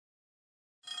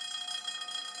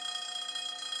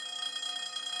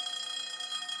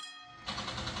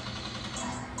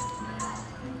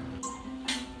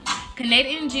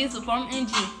Kinetic energy is a form of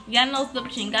energy. You gotta know stuff,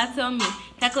 but you ain't gotta tell me.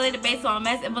 Calculated based on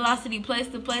mass and velocity, place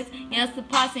to place. Yeah, it's the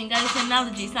passing, got this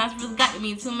analogy. Sounds really got to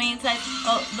me. Two main types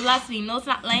of velocity. No, it's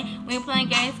not lame. We ain't playing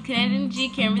games. Kinetic energy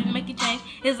can really make you change.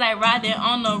 It's like riding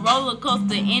on a roller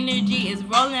coaster. Energy is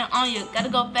rolling on you. Gotta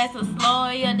go fast or slow,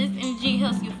 yeah. This energy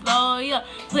helps you flow, yeah.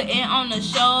 Put it on the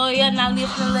show, yeah. Now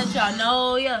listen and let y'all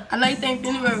know, yeah. I know you think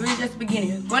feeling, but really just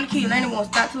beginning. Going to keep learning, won't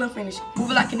stop till I'm finished.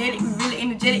 Moving like kinetic, we really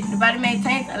energetic. The body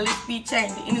maintains, I let speed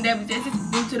change. The energy that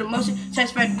possesses, move to the motion,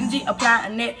 transfer the energy, apply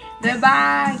a net.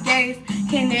 Thereby gaze,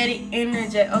 kinetic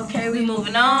energy. Okay, we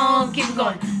moving on, keep it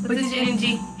going. Potential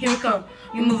energy, here we come.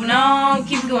 We moving on,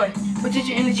 keep it going.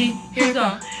 Potential energy, here we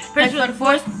come. Press for the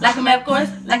force, like a map course,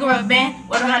 like a rubber band.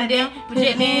 What behind the dam,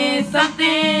 projecting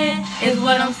something is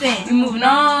what I'm saying. We moving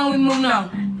on, we moving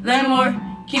on. Learn more,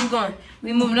 keep it going.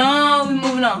 We moving on, we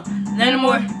moving on. Learn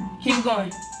more, keep it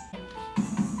going.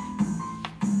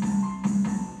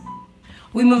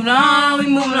 We moving on, we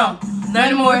moving on.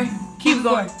 Learn more, keep it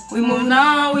going. We moving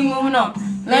on, we moving on.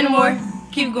 Learn more,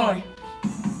 keep it going.